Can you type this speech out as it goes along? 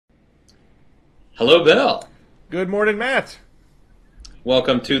Hello, Bill. Good morning, Matt.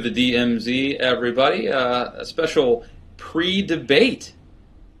 Welcome to the DMZ, everybody. A special pre-debate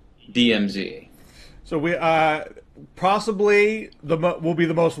DMZ. So we possibly will be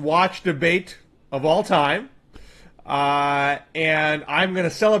the most watched debate of all time, and I'm going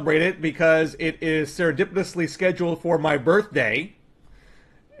to celebrate it because it is serendipitously scheduled for my birthday.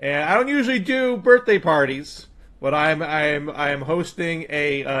 And I don't usually do birthday parties, but I'm hosting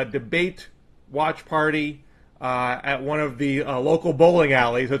a debate watch party at one of the local bowling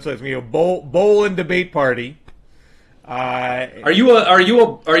alleys. So it's going to be a bowl and debate party. Are you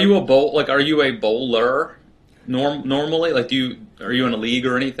a bowler? Normally, like, are you in a league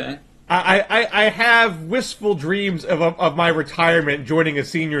or anything? I have wistful dreams of my retirement joining a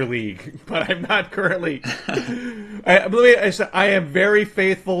senior league, but I'm not currently. I am very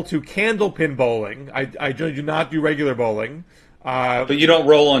faithful to candlepin bowling. I do not do regular bowling. But you don't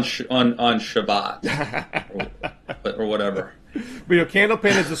roll on Shabbat or whatever. But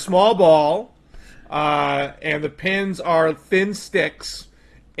candlepin is a small ball, and the pins are thin sticks,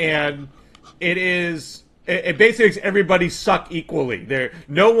 and it basically makes everybody suck equally.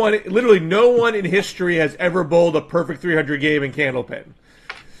 Literally no one in history has ever bowled a perfect 300 game in candlepin.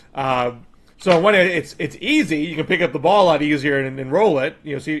 So one, it's easy. You can pick up the ball a lot easier and roll it.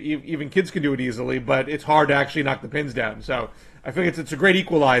 So even kids can do it easily, but it's hard to actually knock the pins down. So I think it's a great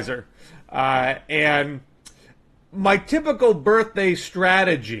equalizer. And my typical birthday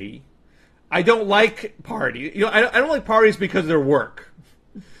strategy, I don't like parties. I don't like parties because they're work.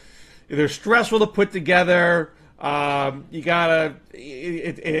 They're stressful to put together. You gotta.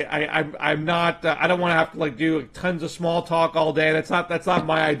 I'm not. I don't want to have to do tons of small talk all day. That's not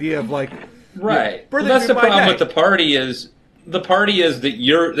my idea of Right. Well, that's the problem with the party is that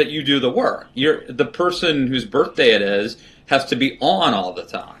you do the work. The person whose birthday it is has to be on all the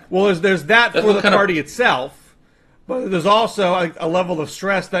time. Well, there's that for the party itself, but there's also a level of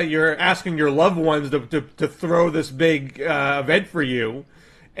stress that you're asking your loved ones to throw this big event for you.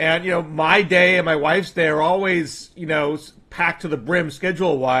 And, my day and my wife's day are always, packed to the brim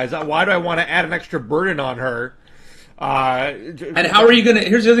schedule-wise. Why do I want to add an extra burden on her? And how are you going to...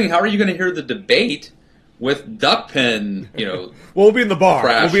 Here's the other thing. How are you going to hear the debate with duckpin, Well, we'll be in the bar.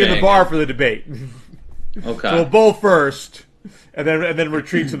 Crashing. We'll be in the bar for the debate. Okay. So we'll bowl first, and then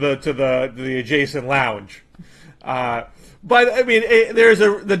retreat to the adjacent lounge. But I mean, there's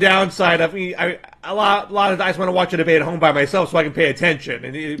the downside of a lot of times I want to watch a debate at home by myself so I can pay attention,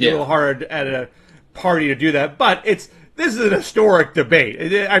 and it'd be a little hard at a party to do that. But this is an historic debate.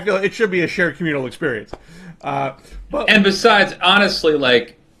 I feel it should be a shared communal experience. And besides,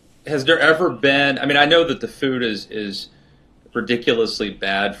 honestly, has there ever been? I mean, I know that the food is ridiculously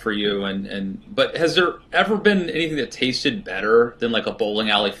bad for you, but has there ever been anything that tasted better than a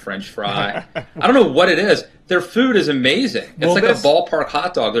bowling alley French fry? I don't know what it is. Their food is amazing. It's a ballpark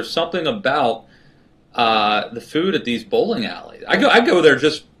hot dog. There's something about the food at these bowling alleys. I go there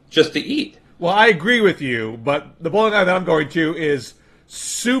just to eat. Well, I agree with you, but the bowling alley that I'm going to is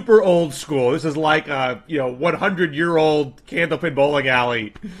super old school. This is like a 100-year-old candlepin bowling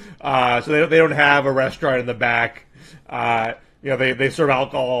alley. So they don't have a restaurant in the back. They serve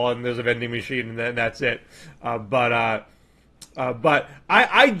alcohol and there's a vending machine and then that's it. But I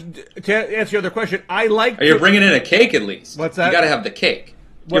to answer your other question, I like. You're bringing in a cake at least. What's that? You got to have the cake.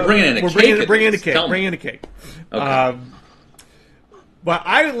 You're bringing in a cake. Bringing in a cake. Bringing in a cake. Okay. But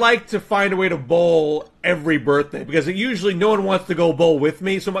I like to find a way to bowl every birthday because usually no one wants to go bowl with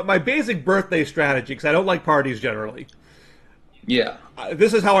me. So my basic birthday strategy, because I don't like parties generally. Yeah.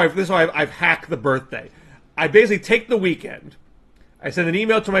 This is how I've hacked the birthday. I basically take the weekend. I send an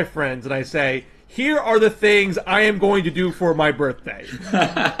email to my friends and I say, here are the things I am going to do for my birthday.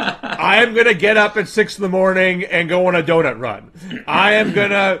 I am going to get up at 6 in the morning and go on a donut run. I am going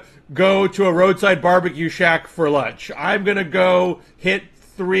to go to a roadside barbecue shack for lunch. I'm going to go hit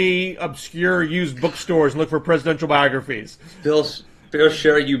 3 obscure used bookstores and look for presidential biographies. Bill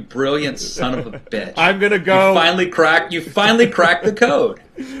Scher, you brilliant son of a bitch. I'm going to go... You finally cracked the code.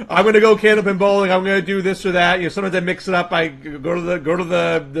 I'm going to go candlepin bowling. I'm going to do this or that. Sometimes I mix it up. I go to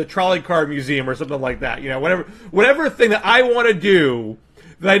the trolley car museum or something like that. Whatever thing that I want to do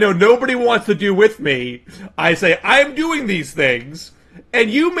that I know nobody wants to do with me, I say, I'm doing these things, and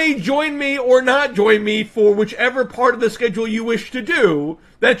you may join me or not join me for whichever part of the schedule you wish to do.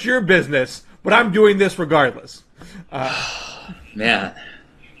 That's your business, but I'm doing this regardless. Man,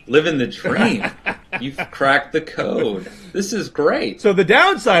 living the dream. You've cracked the code. This is great. So the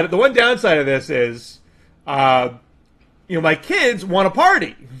one downside of this is, my kids want a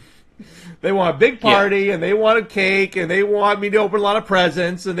party. They want a big party, and they want a cake, and they want me to open a lot of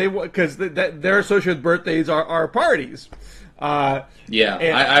presents, and because they're associated with birthdays are parties. I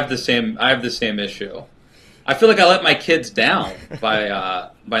have the same issue. I feel like I let my kids down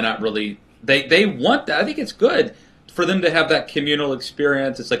by not really. They want that. I think it's good for them to have that communal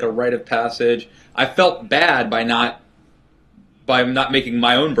experience. It's like a rite of passage. I felt bad by not making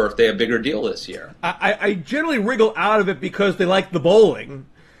my own birthday a bigger deal this year. I generally wriggle out of it because they like the bowling.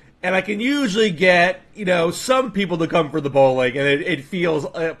 And I can usually get, some people to come for the bowling, and it feels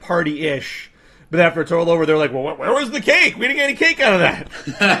party-ish. But after it's all over, they're like, well, where was the cake? We didn't get any cake out of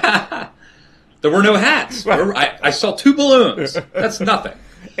that. There were no hats. I saw 2 balloons. That's nothing.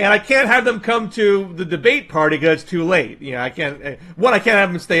 And I can't have them come to the debate party because it's too late. I can't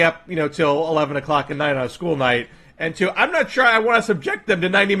have them stay up, till 11 o'clock at night on a school night. And 2, I'm not sure I want to subject them to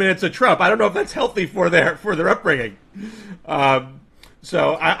 90 minutes of Trump. I don't know if that's healthy for their upbringing.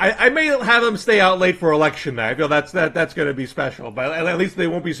 So I may have them stay out late for election night. I feel that's going to be special, but at least they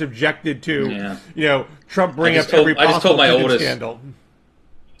won't be subjected to Trump bringing up every possible scandal.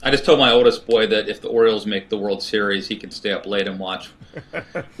 I just told my oldest boy that if the Orioles make the World Series, he can stay up late and watch,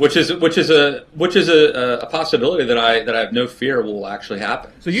 which is a possibility that I have no fear will actually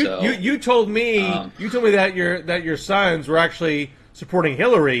happen. So you told me that your sons were actually supporting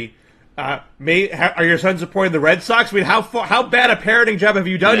Hillary. Are your sons supporting the Red Sox? I mean, how bad a parenting job have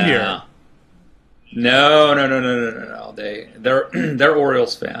you done here? No. They're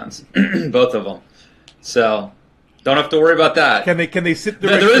Orioles fans, both of them. So don't have to worry about that. Can they sit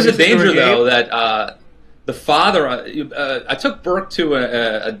there? There is a danger though that the father. I took Burke to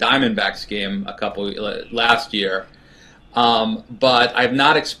a Diamondbacks game last year, but I've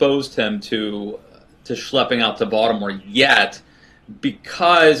not exposed him to schlepping out to Baltimore yet.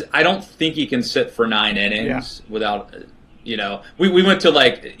 Because I don't think he can sit for 9 innings without, we went to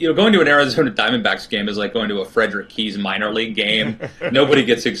going to an Arizona Diamondbacks game is like going to a Frederick Keys minor league game. Nobody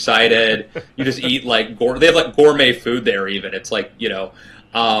gets excited. You just eat they have gourmet food there even. It's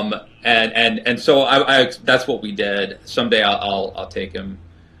and so I that's what we did. Someday I'll take him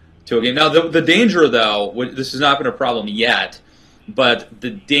to a game. Now the danger though, this has not been a problem yet. But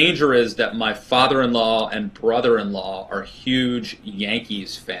the danger is that my father-in-law and brother-in-law are huge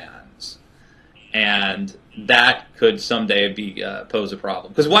Yankees fans, and that could someday pose a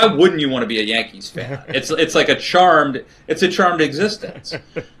problem. Because why wouldn't you want to be a Yankees fan? It's like a charmed existence.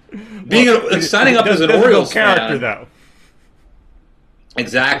 Signing up as an Orioles character, fan, though.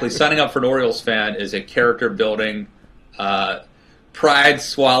 Exactly, signing up for an Orioles fan is a character-building,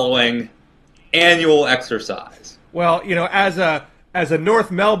 pride-swallowing annual exercise. Well, as a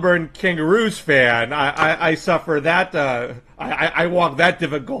North Melbourne Kangaroos fan, I suffer that. I walk that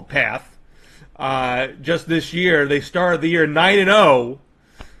difficult path. Just this year, they started the year 9-0,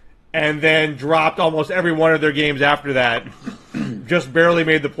 and then dropped almost every one of their games after that. Just barely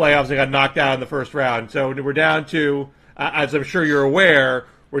made the playoffs and got knocked out in the first round. So we're down to, as I'm sure you're aware,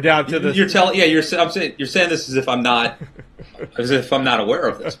 we're down to the. You're saying this as if I'm not aware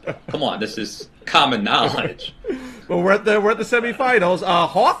of this. Come on, this is common knowledge. Well, we're at the semifinals.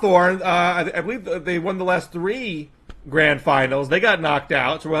 Hawthorne, I believe they won the last 3 grand finals. They got knocked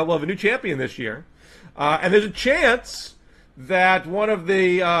out, so we'll have a new champion this year. And there's a chance that one of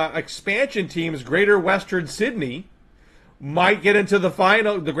the expansion teams, Greater Western Sydney, might get into the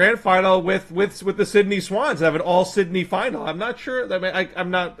grand final with the Sydney Swans, have an all Sydney final. I'm not sure. I mean,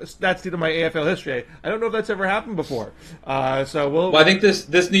 I'm not. That's due to my AFL history. I don't know if that's ever happened before. Well, I think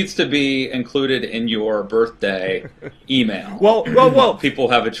this needs to be included in your birthday email. Well.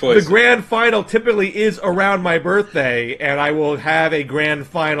 People have a choice. The grand final typically is around my birthday, and I will have a grand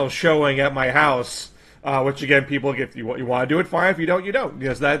final showing at my house. Which again, people, if you want to do it, fine. If you don't, you don't.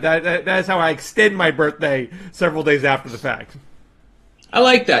 Because that is how I extend my birthday several days after the fact. I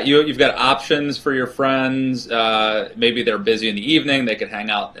like that. You've got options for your friends. Maybe they're busy in the evening. They could hang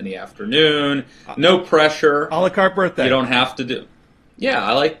out in the afternoon. No pressure. A la carte birthday. You don't have to do. Yeah,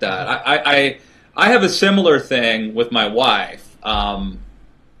 I like that. I have a similar thing with my wife. I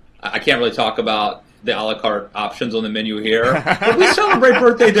can't really talk about the a la carte options on the menu here, but we celebrate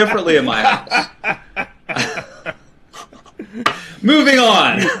birthday differently in my house. Moving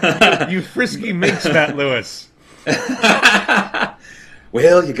on. You frisky minx, Matt Lewis.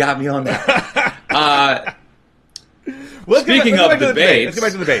 Well, you got me on that. Speaking of debates, let's get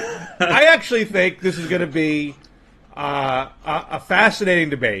back to the debate. I actually think this is going to be a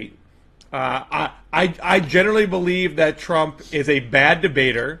fascinating debate. I generally believe that Trump is a bad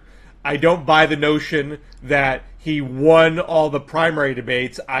debater. I don't buy the notion that he won all the primary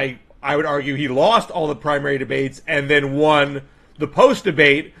debates. I would argue he lost all the primary debates and then won the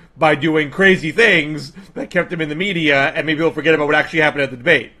post-debate by doing crazy things that kept him in the media, and maybe he'll forget about what actually happened at the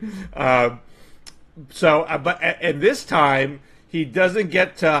debate. And this time, he doesn't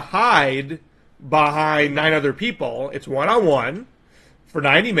get to hide behind 9 other people. It's one-on-one for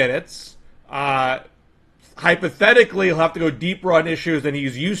 90 minutes. Hypothetically, he'll have to go deeper on issues than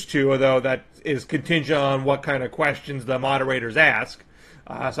he's used to, although that is contingent on what kind of questions the moderators ask.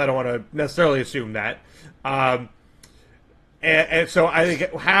 So I don't want to necessarily assume that. And so I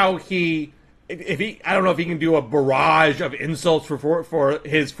think how I don't know if he can do a barrage of insults for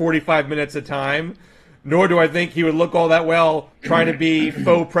his 45 minutes of time, nor do I think he would look all that well trying to be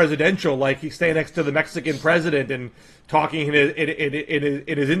faux presidential, like he's standing next to the Mexican president and talking in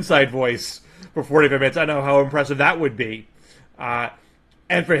his inside voice for 45 minutes. I know how impressive that would be.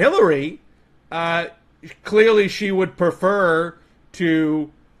 And for Hillary, clearly she would prefer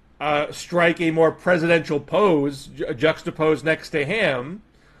to strike a more presidential pose, juxtaposed next to him.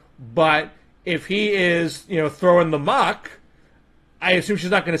 But if he is, throwing the muck, I assume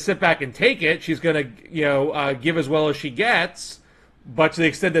she's not going to sit back and take it. She's going to, give as well as she gets. But to the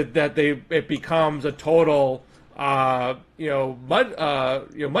extent that it becomes a total,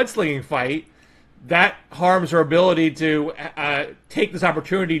 mudslinging fight, that harms her ability to take this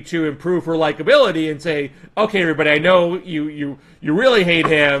opportunity to improve her likability and say, okay, everybody, I know you really hate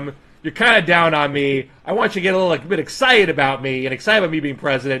him. You're kind of down on me. I want you to get a bit excited about me and excited about me being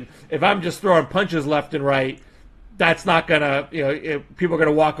president. If I'm just throwing punches left and right, that's not going to, people are going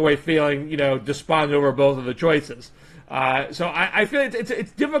to walk away feeling, despondent over both of the choices. So I feel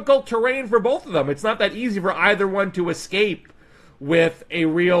it's difficult terrain for both of them. It's not that easy for either one to escape with a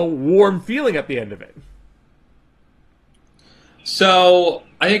real warm feeling at the end of it. So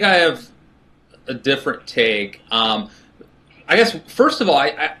I think I have a different take. I guess, first of all,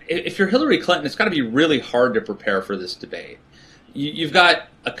 if you're Hillary Clinton, it's got to be really hard to prepare for this debate. You've got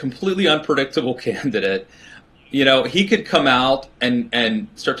a completely unpredictable candidate. He could come out and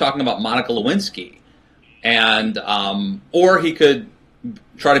start talking about Monica Lewinsky, and or he could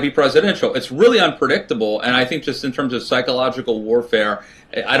try to be presidential. It's really unpredictable, and I think just in terms of psychological warfare,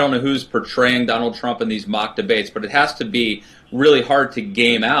 I don't know who's portraying Donald Trump in these mock debates, but it has to be really hard to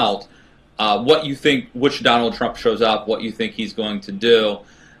game out what you think, which Donald Trump shows up, what you think he's going to do.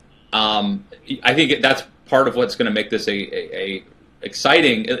 I think that's part of what's going to make this a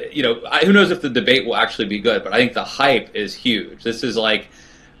exciting. Who knows if the debate will actually be good, but I think the hype is huge. This is like,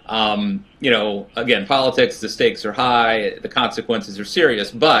 again, politics, the stakes are high, the consequences are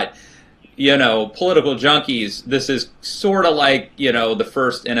serious, but, political junkies, this is sort of like, the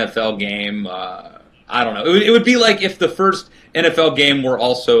first NFL game. I don't know. It would be like if the first NFL game were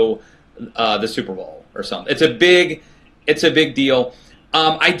also the Super Bowl or something. It's a big deal.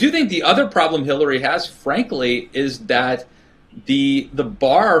 I do think the other problem Hillary has, frankly, is that the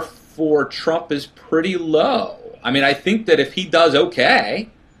bar for Trump is pretty low. I mean, I think that if he does okay,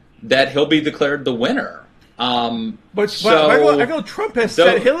 that he'll be declared the winner. But I feel Trump has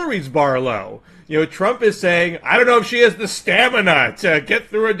set Hillary's bar low. Trump is saying, I don't know if she has the stamina to get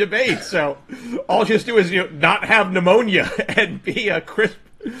through a debate. So all she has to do is not have pneumonia and be a crisp,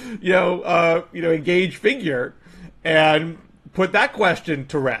 engaged figure, and put that question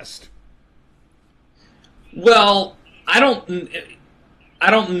to rest. Well, I don't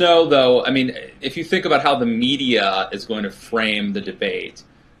know, though. I mean, if you think about how the media is going to frame the debate,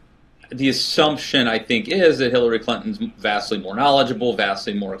 the assumption, I think, is that Hillary Clinton's vastly more knowledgeable,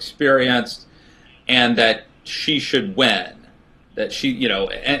 vastly more experienced, and that she should win. That she,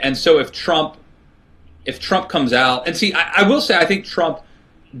 and so if Trump comes out, and see, I will say, I think Trump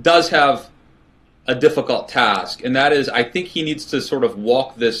does have a difficult task, and that is, I think he needs to sort of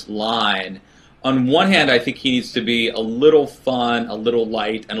walk this line. On one hand, I think he needs to be a little fun, a little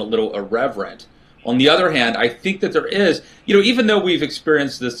light, and a little irreverent. On the other hand, I think that there is, even though we've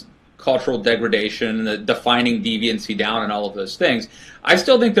experienced this cultural degradation, the defining deviancy down, and all of those things, I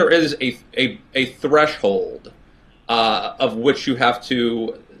still think there is a threshold of which you have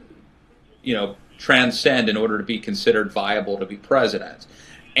to, transcend in order to be considered viable to be president.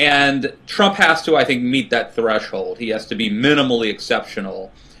 And Trump has to, I think, meet that threshold. He has to be minimally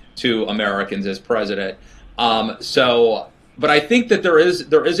exceptional to Americans as president. But I think that there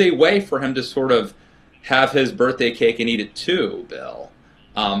is a way for him to sort of have his birthday cake and eat it too, Bill.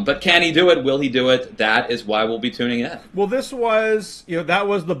 But can he do it? Will he do it? That is why we'll be tuning in. Well, this was, that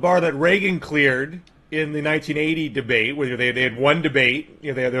was the bar that Reagan cleared in the 1980 debate, where they had one debate.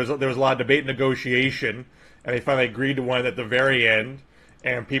 There was a lot of debate and negotiation, and they finally agreed to one at the very end.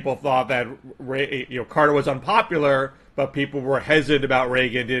 And people thought that Carter was unpopular, but people were hesitant about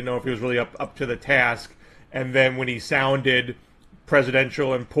Reagan, didn't know if he was really up to the task. And then when he sounded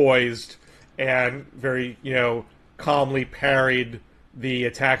presidential and poised, and very calmly parried the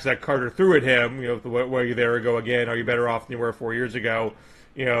attacks that Carter threw at him. Where you there go again? Are you better off than you were 4 years ago?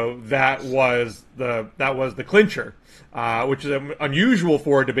 That was the clincher, which is unusual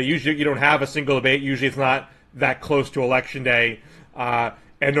for a debate. Usually, you don't have a single debate. Usually, it's not that close to election day,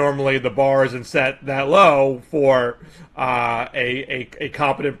 and normally the bar isn't set that low for a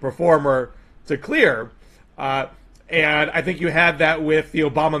competent performer to clear. And I think you had that with the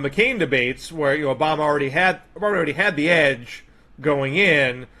Obama-McCain debates, where Obama already had the edge going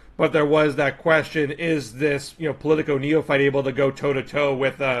in, but there was that question: is this Politico neophyte able to go toe to toe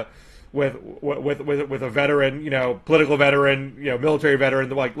with a veteran, political veteran, military veteran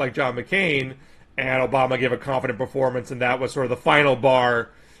like John McCain? And Obama gave a confident performance, and that was sort of the final bar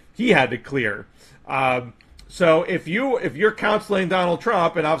he had to clear. So if you're counseling Donald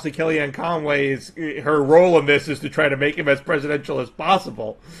Trump, and obviously Kellyanne Conway's her role in this is to try to make him as presidential as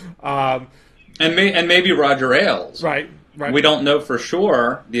possible, and maybe Roger Ailes, right? We don't know for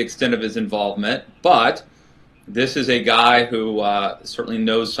sure the extent of his involvement, but this is a guy who certainly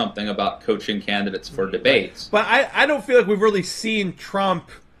knows something about coaching candidates for debates. But I don't feel like we've really seen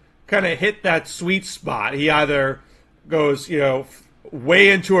Trump kind of hit that sweet spot. He either goes, way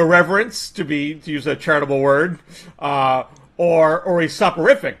into irreverence, to use a charitable word, or he's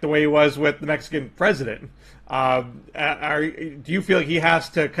soporific, the way he was with the Mexican president. Do you feel like he has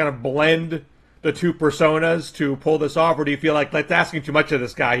to kind of blend the two personas to pull this off, or do you feel like that's asking too much of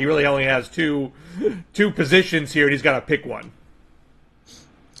this guy? He really only has two positions here, and he's got to pick one.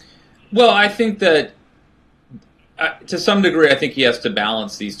 Well, I think that to some degree, I think he has to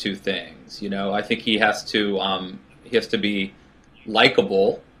balance these two things. I think he has to be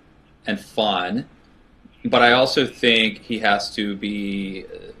likable and fun, but I also think he has to be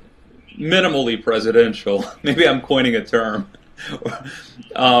minimally presidential. Maybe I'm coining a term. But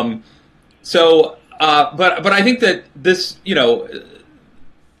I think that this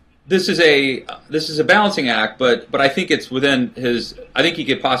is a balancing act, but I think it's within his. I think he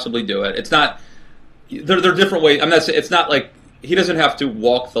could possibly do it. It's not. There are different ways. It's not like he doesn't have to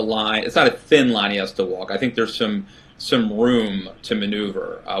walk the line. It's not a thin line he has to walk. I think there's some room to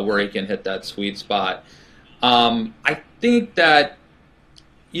maneuver where he can hit that sweet spot. I think that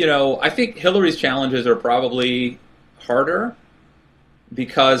I think Hillary's challenges are probably harder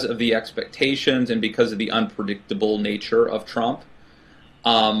because of the expectations and because of the unpredictable nature of Trump.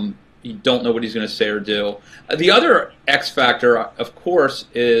 You don't know what he's going to say or do. The other X factor, of course,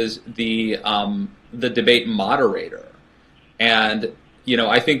 is the debate moderator. And,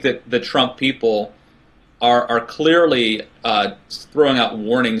 I think that the Trump people are clearly throwing out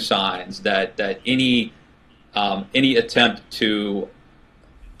warning signs that any attempt to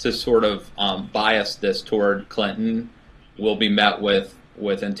sort of bias this toward Clinton will be met with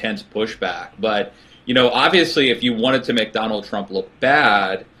intense pushback. But, obviously, if you wanted to make Donald Trump look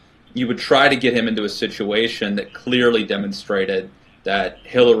bad, you would try to get him into a situation that clearly demonstrated that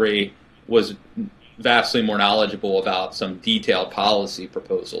Hillary was vastly more knowledgeable about some detailed policy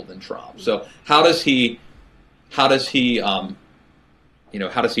proposal than Trump. So how does he parry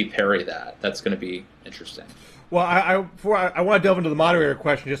that? That's going to be interesting. Well, I want to delve into the moderator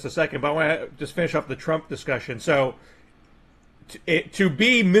question in just a second, but I want to just finish off the Trump discussion. So to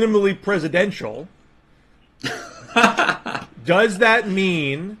be minimally presidential, does that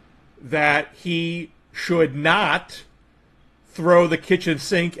mean that he should not throw the kitchen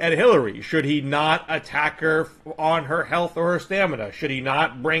sink at Hillary? Should he not attack her on her health or her stamina? Should he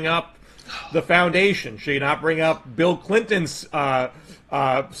not bring up the foundation? Should he not bring up Bill Clinton's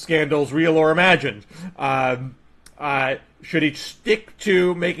scandals, real or imagined? Should he stick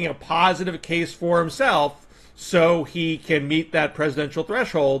to making a positive case for himself so he can meet that presidential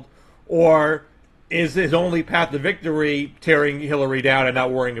threshold? Or is his only path to victory tearing Hillary down and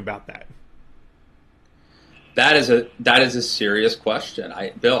not worrying about that? That is a serious question.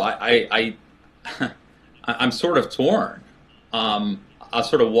 Bill, I'm sort of torn. I'll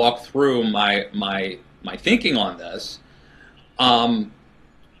sort of walk through my thinking on this.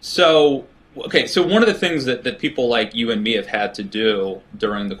 So one of the things that people like you and me have had to do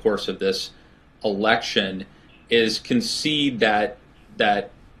during the course of this election is concede that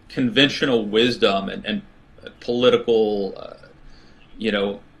conventional wisdom and political,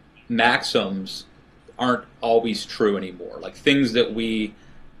 maxims aren't always true anymore. Like things that we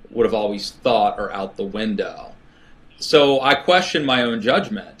would have always thought are out the window. So I question my own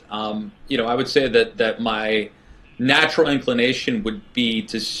judgment. I would say that my natural inclination would be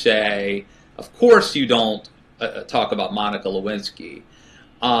to say, of course you don't talk about Monica Lewinsky.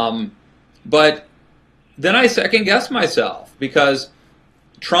 But then I second guess myself, because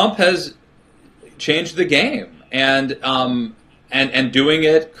Trump has changed the game, and doing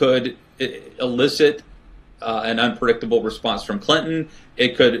it could elicit an unpredictable response from Clinton.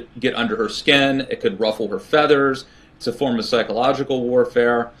 It could get under her skin. It could ruffle her feathers. It's a form of psychological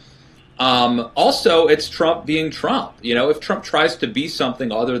warfare. Also, it's Trump being Trump. If Trump tries to be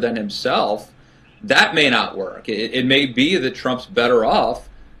something other than himself, that may not work. It may be that Trump's better off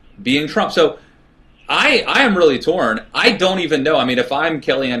being Trump. So I am really torn. I don't even know. I mean, if I'm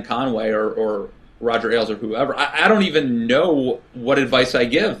Kellyanne Conway or Roger Ailes or whoever, I don't even know what advice I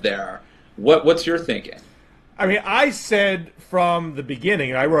give there. What's your thinking? I mean, I said from the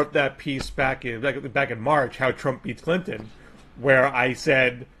beginning, and I wrote that piece back in March, how Trump beats Clinton, where I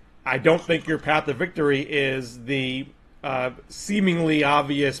said, I don't think your path to victory is the seemingly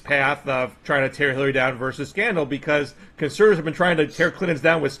obvious path of trying to tear Hillary down versus scandal, because conservatives have been trying to tear Clintons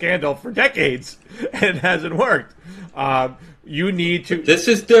down with scandal for decades, and it hasn't worked. You need to... This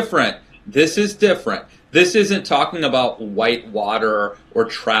is different. This isn't talking about Whitewater or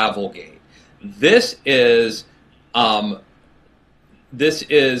Travelgate. This is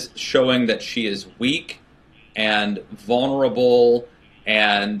showing that she is weak and vulnerable,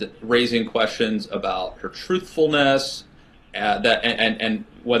 and raising questions about her truthfulness, and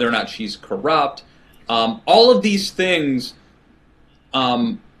whether or not she's corrupt. All of these things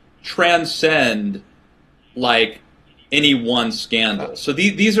transcend like any one scandal. So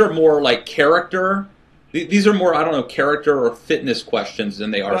these are more like character. These are more, I don't know, character or fitness questions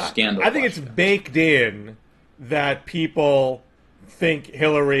than they are scandal. I think it's baked in that people think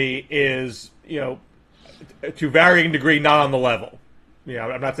Hillary is, to varying degree, not on the level.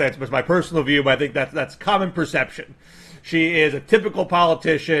 I'm not saying it's my personal view, but I think that's common perception. She is a typical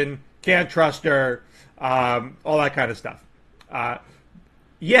politician, can't trust her, all that kind of stuff.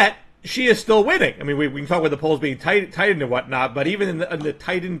 Yet she is still winning. I mean, we can talk about the polls being tightened and whatnot, but even in the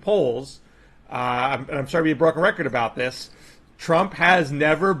tightened polls, I'm sorry to be a broken record about this, Trump has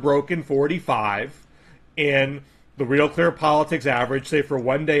never broken 45 in the Real Clear Politics average, say for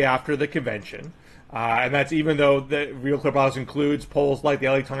one day after the convention. And that's even though the Real Clear Politics includes polls like the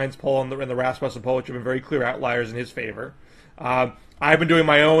LA Times poll and the Rasmussen poll, which have been very clear outliers in his favor. I've been doing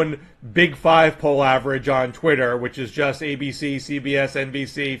my own Big Five poll average on Twitter, which is just ABC, CBS,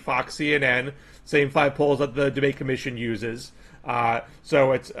 NBC, Fox, CNN, same 5 polls that the debate commission uses.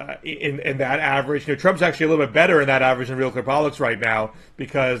 So it's in that average. Trump's actually a little bit better in that average than Real Clear Politics right now,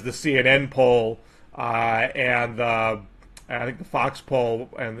 because the CNN poll and I think the Fox poll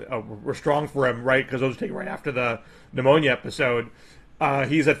were strong for him, right? Because those were taken right after the pneumonia episode.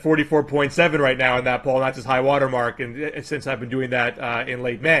 He's at 44.7 right now in that poll, and that's his high water mark. And since I've been doing that in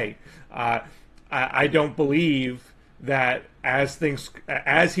late May, I don't believe that as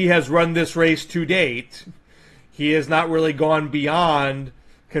he has run this race to date, he has not really gone beyond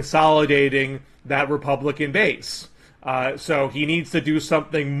consolidating that Republican base. So he needs to do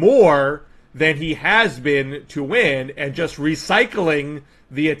something more than he has been to win, and just recycling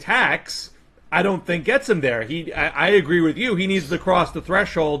the attacks, I don't think gets him there. I agree with you. He needs to cross the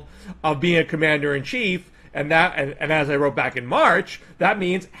threshold of being a commander-in-chief, and as I wrote back in March, that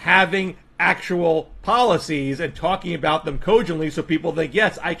means having actual policies and talking about them cogently, so people think,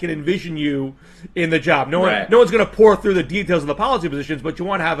 yes, I can envision you in the job. No one's going to pour through the details of the policy positions, but you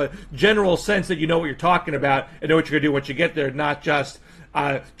want to have a general sense that you know what you're talking about and know what you're going to do once you get there, not just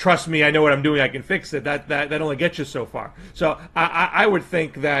trust me, I know what I'm doing, I can fix it. That only gets you so far. So I would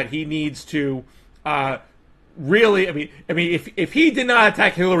think that he needs to really, I mean, if he did not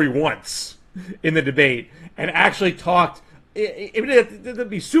attack Hillary once in the debate and actually talked, it'd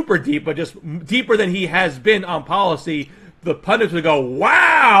be super deep, but just deeper than he has been on policy, the pundits would go,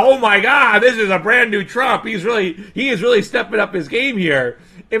 wow, oh my God, this is a brand new Trump. He is really stepping up his game here.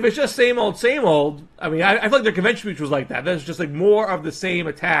 If it's just same old, I mean, I feel like their convention speech was like that. That's just like more of the same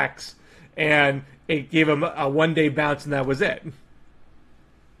attacks, and it gave him a one-day bounce, and that was it.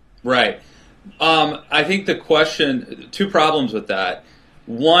 Right. I think the question, 2 problems with that.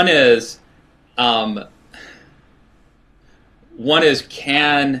 One is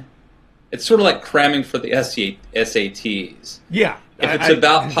it's sort of like cramming for the SATs. Yeah. If it's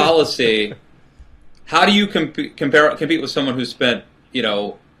about policy, how do you compete with someone who spent,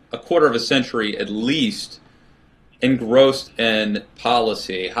 a quarter of a century at least engrossed in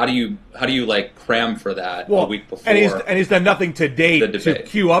policy? How do you like cram for that a week before? And he's done nothing to date to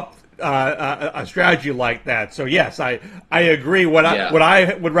queue up a strategy like that. So yes, I agree. What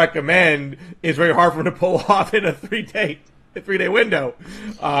I would recommend is very hard for him to pull off in a 3-day window.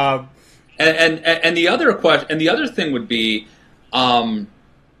 And the other question, and the other thing would be,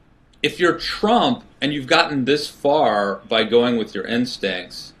 if you're Trump and you've gotten this far by going with your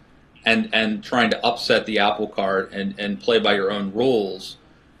instincts and trying to upset the apple cart and play by your own rules,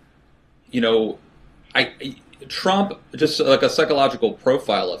 Trump, just like a psychological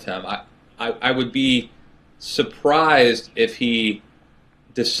profile of him, I would be surprised if he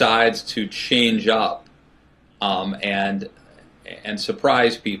decides to change up and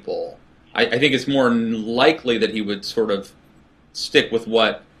surprise people. I think it's more likely that he would sort of stick with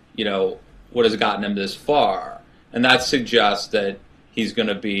what has gotten him this far, and that suggests that he's going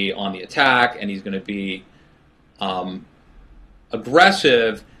to be on the attack and he's going to be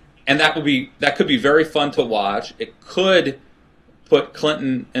aggressive, and that could be very fun to watch. It could put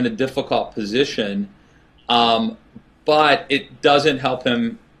Clinton in a difficult position, but it doesn't help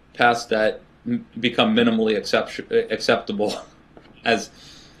him past that, become minimally acceptable as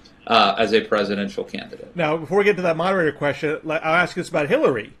a presidential candidate. Now, before we get to that moderator question, I'll ask this about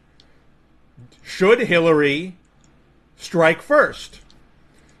Hillary. Should Hillary strike first?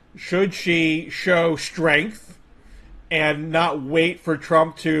 Should she show strength and not wait for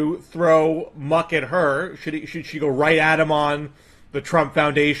Trump to throw muck at her? Should she go right at him on the Trump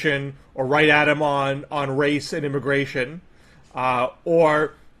Foundation or right at him on race and immigration?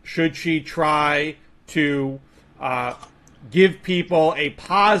 Or should she try to give people a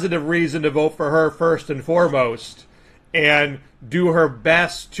positive reason to vote for her first and foremost and do her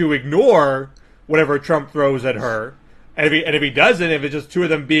best to ignore whatever Trump throws at her? And if he doesn't, if it's just two of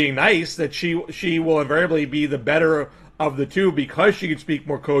them being nice, that she will invariably be the better of the two because she can speak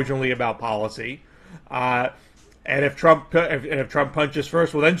more cogently about policy. And if Trump punches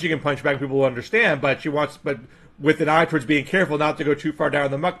first, well, then she can punch back. People will understand. But with an eye towards being careful not to go too far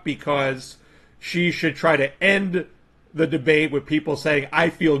down the muck, because she should try to end the debate with people saying, "I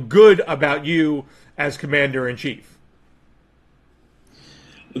feel good about you as commander-in-chief."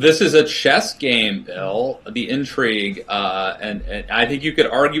 This is a chess game, Bill, the intrigue, and I think you could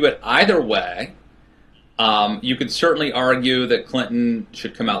argue it either way. You could certainly argue that Clinton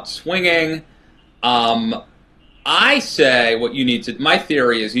should come out swinging. I say what you need to, my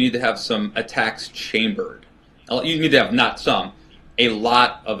theory is you need to have some attacks chambered. You need to have a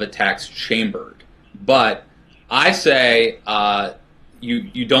lot of attacks chambered. But I say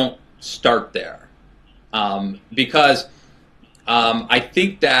you don't start there, because I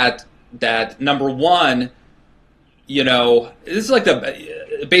think that number one, this is like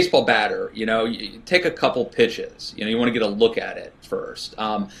the baseball batter. You take a couple pitches. You want to get a look at it first.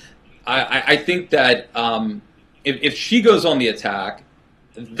 I think that if she goes on the attack,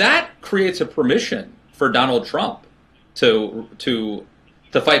 that creates a permission for Donald Trump to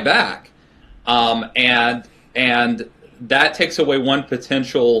fight back, and that takes away one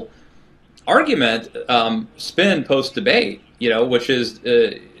potential argument, spin post debate, which is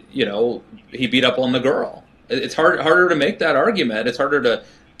he beat up on the girl. It's harder to make that argument. It's harder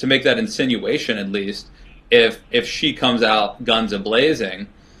to make that insinuation, at least if she comes out guns a-blazing.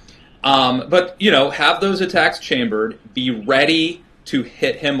 But have those attacks chambered. Be ready to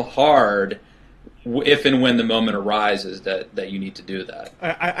hit him hard if and when the moment arises that you need to do that.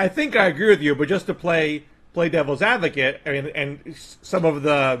 I think I agree with you, but just to play devil's advocate, I mean, and some of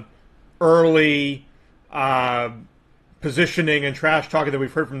the early positioning and trash talking that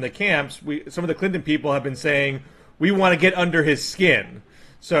we've heard from the camps, some of the Clinton people have been saying, we want to get under his skin.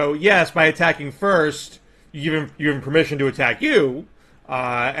 So yes, by attacking first, you give him permission to attack you,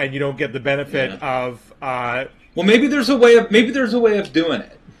 and you don't get the benefit of. Well, maybe there's a way of doing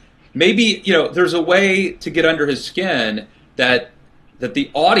it. Maybe there's a way to get under his skin that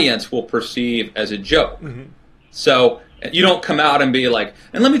the audience will perceive as a joke. Mm-hmm. So you don't come out and be like,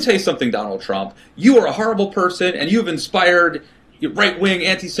 and let me tell you something, Donald Trump, you are a horrible person and you've inspired right-wing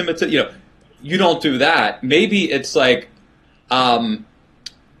anti-Semitism. You don't do that. Maybe it's like, a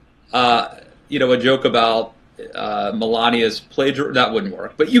joke about Melania's plagiarism. That wouldn't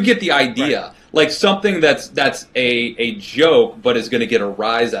work. But you get the idea. Right. Like something that's a joke, but is going to get a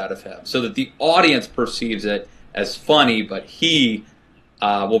rise out of him, so that the audience perceives it as funny, but he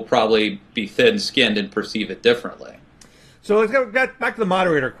will probably be thin-skinned and perceive it differently. So let's go back to the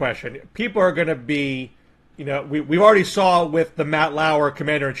moderator question. People are going to be, we already saw with the Matt Lauer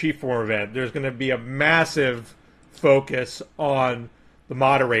Commander-in-Chief Forum event, there's going to be a massive focus on the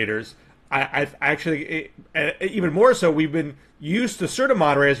moderators. I actually, even more so, we've been used to certain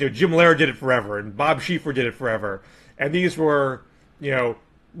moderators. Jim Lehrer did it forever, and Bob Schieffer did it forever. And these were,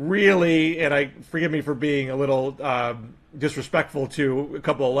 really, and forgive me for being a little disrespectful to a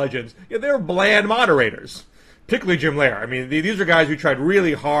couple of legends, they were bland moderators, particularly Jim Lehrer. I mean, these are guys who tried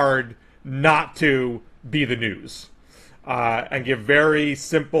really hard not to be the news. and give very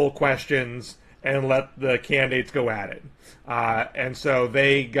simple questions and let the candidates go at it. And so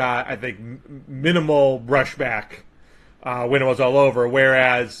they got, I think, minimal brushback when it was all over.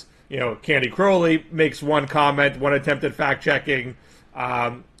 Whereas, Candy Crowley makes one comment, one attempt at fact checking.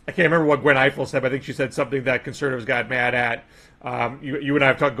 I can't remember what Gwen Ifill said, but I think she said something that conservatives got mad at. You and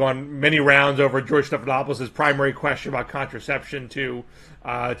I have gone many rounds over George Stephanopoulos' primary question about contraception to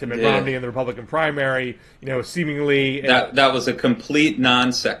Mitt Romney in the Republican primary. Seemingly that was a complete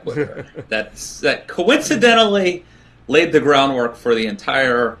non sequitur. that coincidentally laid the groundwork for the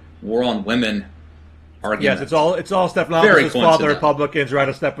entire war on women argument. Yes, it's all Stephanopoulos' fault. The Republicans are out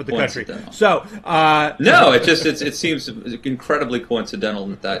of step with the country. So no, it seems incredibly coincidental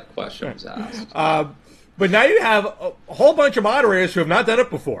that question was asked. But now you have a whole bunch of moderators who have not done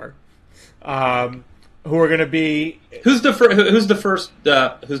it before, who are going to be. Who's the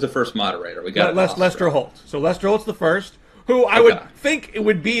first moderator? We got Lester Holt. So Lester Holt's the first. Who I would think it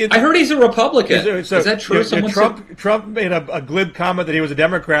would be. I heard he's a Republican. Is that true? Trump made a glib comment that he was a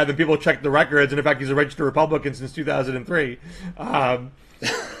Democrat. Then people checked the records, and in fact, he's a registered Republican since 2003.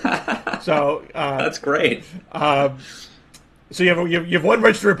 That's great. So you have one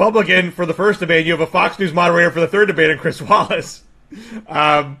registered Republican for the first debate. You have a Fox News moderator for the third debate, and Chris Wallace.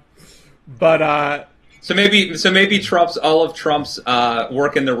 So maybe all of Trump's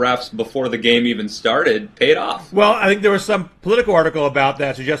work in the refs before the game even started paid off. Well, I think there was some Politico article about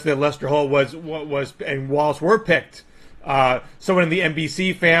that suggesting that Lester Holt was and Wallace were picked. Someone in the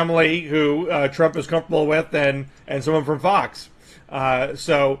NBC family who Trump is comfortable with, and someone from Fox.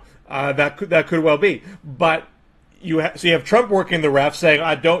 So that could well be. But you have Trump working the refs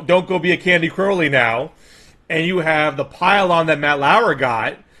saying, "Don't go be a Candy Crowley now," and you have the pile-on that Matt Lauer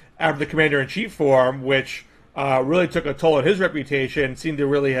got after the Commander-in-Chief forum, which really took a toll on his reputation, seemed to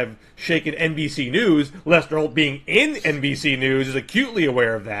really have shaken NBC News. Lester Holt, being in NBC News, is acutely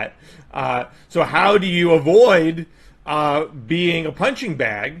aware of that. So how do you avoid being a punching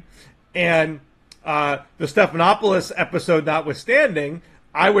bag? And the Stephanopoulos episode notwithstanding,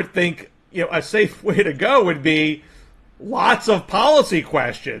 I would think a safe way to go would be lots of policy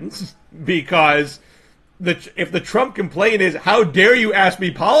questions, because if the Trump complaint is, how dare you ask me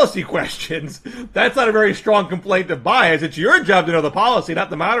policy questions, that's not a very strong complaint to bias. It's your job to know the policy,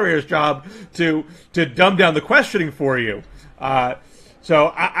 not the moderator's job to dumb down the questioning for you. So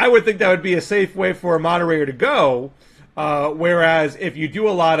I would think that would be a safe way for a moderator to go. Whereas if you do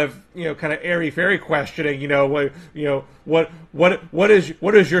a lot of kind of airy-fairy questioning, what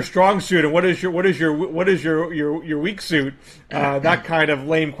is your strong suit and what is your weak suit, that kind of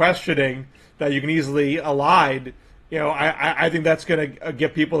lame questioning that you can easily elide, I think that's going to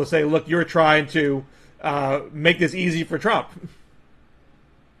get people to say, look, you're trying to make this easy for Trump.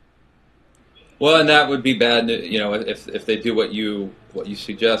 Well, and that would be bad. If they do what you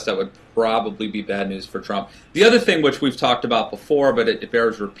suggest, that would probably be bad news for Trump. The other thing, which we've talked about before, but it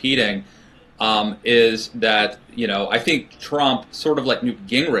bears repeating, is that I think Trump, sort of like Newt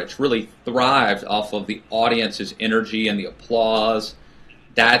Gingrich, really thrived off of the audience's energy and the applause.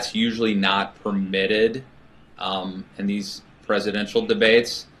 That's usually not permitted in these presidential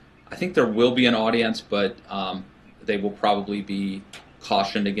debates. I think there will be an audience, but they will probably be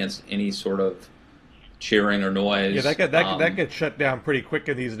cautioned against any sort of cheering or noise. Yeah, that gets shut down pretty quick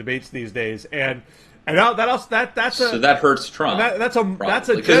in these debates these days, so that hurts Trump. That's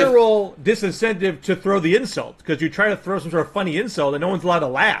a general disincentive to throw the insult, because you try to throw some sort of funny insult and no one's allowed to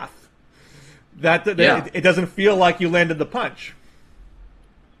laugh. It doesn't feel like you landed the punch.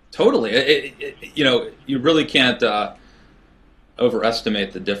 Totally. You really can't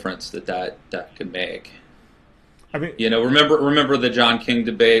overestimate the difference that could make. I mean, remember the John King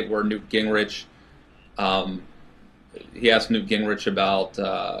debate where Newt Gingrich, he asked Newt Gingrich about,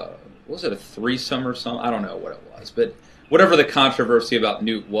 was it a threesome or something? I don't know what it was, but whatever the controversy about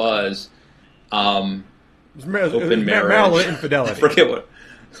Newt was, open marriage, marital infidelity. I forget what.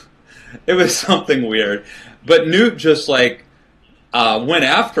 It was something weird, but Newt just went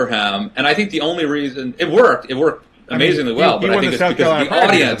after him, and I think the only reason it worked amazingly well. But I think it's because the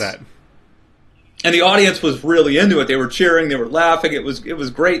audience. And the audience was really into it. They were cheering, they were laughing. It was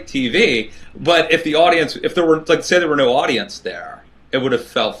great TV. But if there were, say there were no audience there, it would have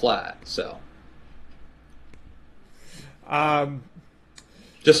fell flat. So,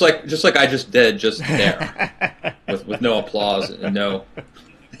 just like I just did just there, with no applause and no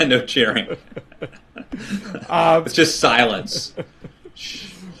cheering. It's just silence.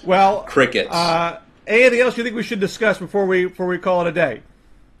 Well, crickets. Anything else you think we should discuss before we call it a day?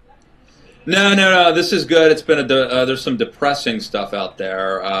 No. This is good. It's been there's some depressing stuff out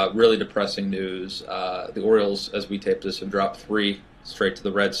there. Really depressing news. The Orioles, as we tape this, have dropped 3 straight to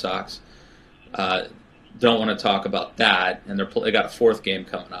the Red Sox. Don't want to talk about that, and they got a 4th game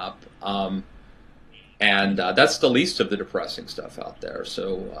coming up. And that's the least of the depressing stuff out there.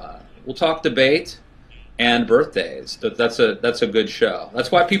 So we'll talk debate and birthdays. That's a good show.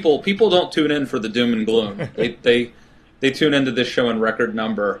 That's why people don't tune in for the doom and gloom. They tune into this show in record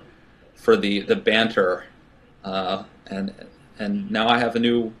number for the banter, and now I have a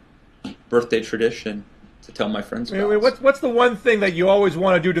new birthday tradition to tell my friends about. What's the one thing that you always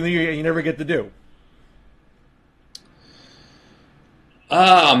want to do to the New Year and you never get to do?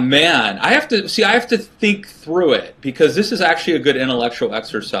 Oh man, I have to think through it, because this is actually a good intellectual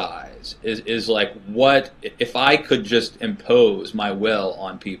exercise. Is like, what if I could just impose my will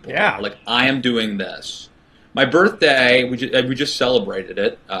on people? Yeah. Like, I am doing this. My birthday, we just celebrated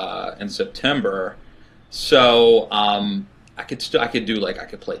it in September, so I could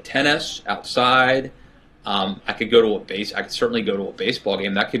play tennis outside. I could go to I could certainly go to a baseball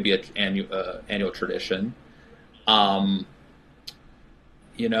game. That could be an annual tradition. I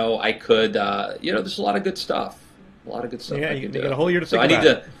could. There's a lot of good stuff. Yeah, I could you do. got a whole year to So think I about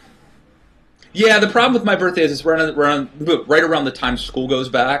need to. Yeah, the problem with my birthday is it's right around the time school goes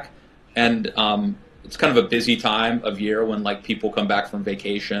back, and it's kind of a busy time of year when people come back from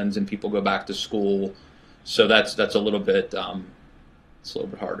vacations and people go back to school. So that's a little bit it's a little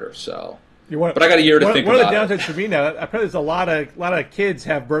bit harder. So, but I got a year to think about it. One of the downsides for me now, apparently there's a lot of kids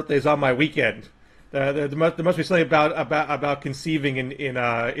have birthdays on my weekend. There must be something about conceiving in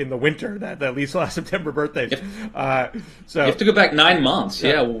the winter that leads to last September birthdays. So you have to go back 9 months.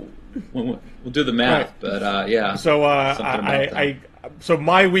 Yeah, we'll do the math, right. But yeah. So so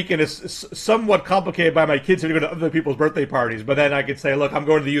my weekend is somewhat complicated by my kids having to go to other people's birthday parties. But then I could say, look, I'm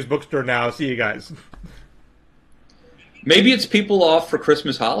going to the used bookstore now. See you guys. Maybe it's people off for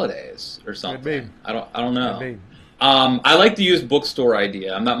Christmas holidays or something. I don't know. I like the used bookstore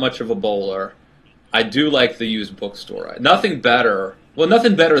idea. I'm not much of a bowler. I do like the used bookstore. Nothing better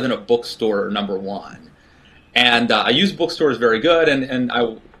than a bookstore, number one. And a used bookstore is very good. And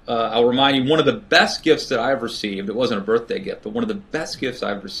I'll remind you, one of the best gifts that I've received, it wasn't a birthday gift, but one of the best gifts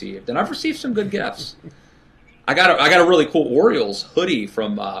I've received, and I've received some good gifts. I got a really cool Orioles hoodie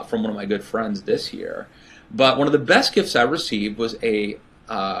from one of my good friends this year. But one of the best gifts I received was a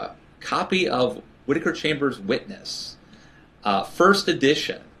copy of Whittaker Chambers' Witness, first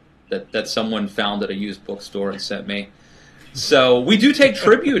edition, that someone found at a used bookstore and sent me. So we do take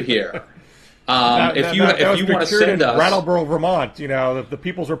tribute here. If you want to send us, Brattleboro, Vermont, the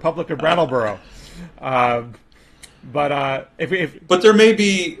People's Republic of Brattleboro. But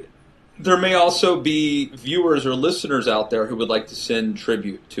there may also be viewers or listeners out there who would like to send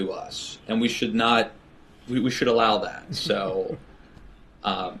tribute to us, and we should not. We should allow that. So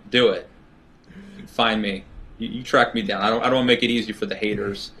do it. Find me. You track me down. I don't want to make it easy for the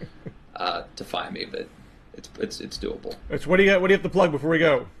haters to find me, but it's doable. What do you have to plug before we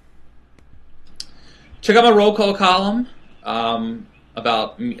go? Check out my roll call column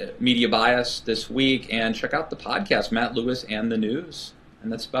about media bias this week, and check out the podcast, Matt Lewis and the News.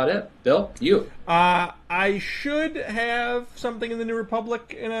 And that's about it. Bill, you. I should have something in the New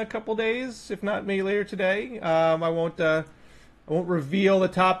Republic in a couple days, if not maybe later today. I won't reveal the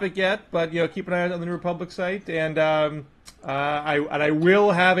topic yet, but keep an eye out on the New Republic site, and I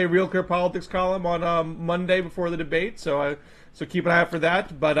will have a Real Clear Politics column on Monday before the debate. So keep an eye out for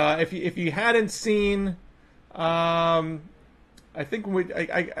that. But if you hadn't seen, I think we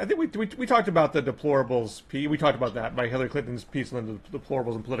talked about the deplorables. We talked about that by Hillary Clinton's piece on the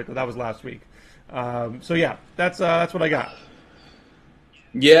deplorables in Politico. That was last week. So yeah, that's what I got.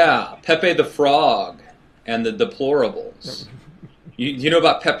 Yeah, Pepe the Frog and the deplorables. You know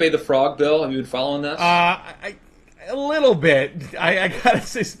about Pepe the Frog, Bill? Have you been following this? A little bit. I gotta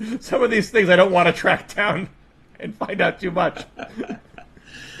say, some of these things I don't want to track down and find out too much.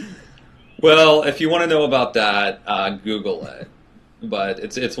 Well, if you want to know about that, Google it. But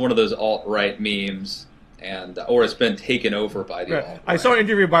it's one of those alt-right memes, or it's been taken over by the alt-right. I saw an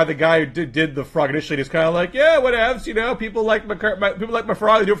interview by the guy who did the frog initially. He's kind of like, yeah, whatevs. People like my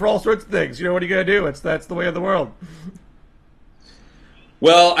frog. They do it for all sorts of things. What are you gonna do? That's the way of the world.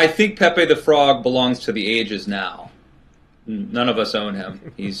 Well, I think Pepe the Frog belongs to the ages now. None of us own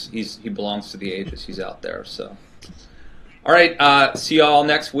him. He belongs to the ages. He's out there. So, all right. See y'all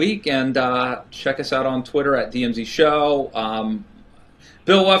next week, and check us out on Twitter at DMZ Show.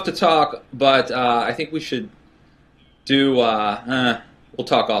 Bill, we'll have to talk, but I think we should do. We'll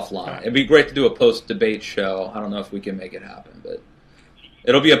talk offline. It'd be great to do a post-debate show. I don't know if we can make it happen, but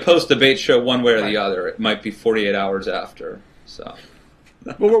It'll be a post-debate show one way or the other. It might be 48 hours after. So,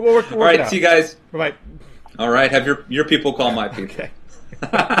 we'll work all right, see you guys. Bye. All right, have your people call my people. Okay.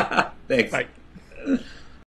 Thanks. Bye.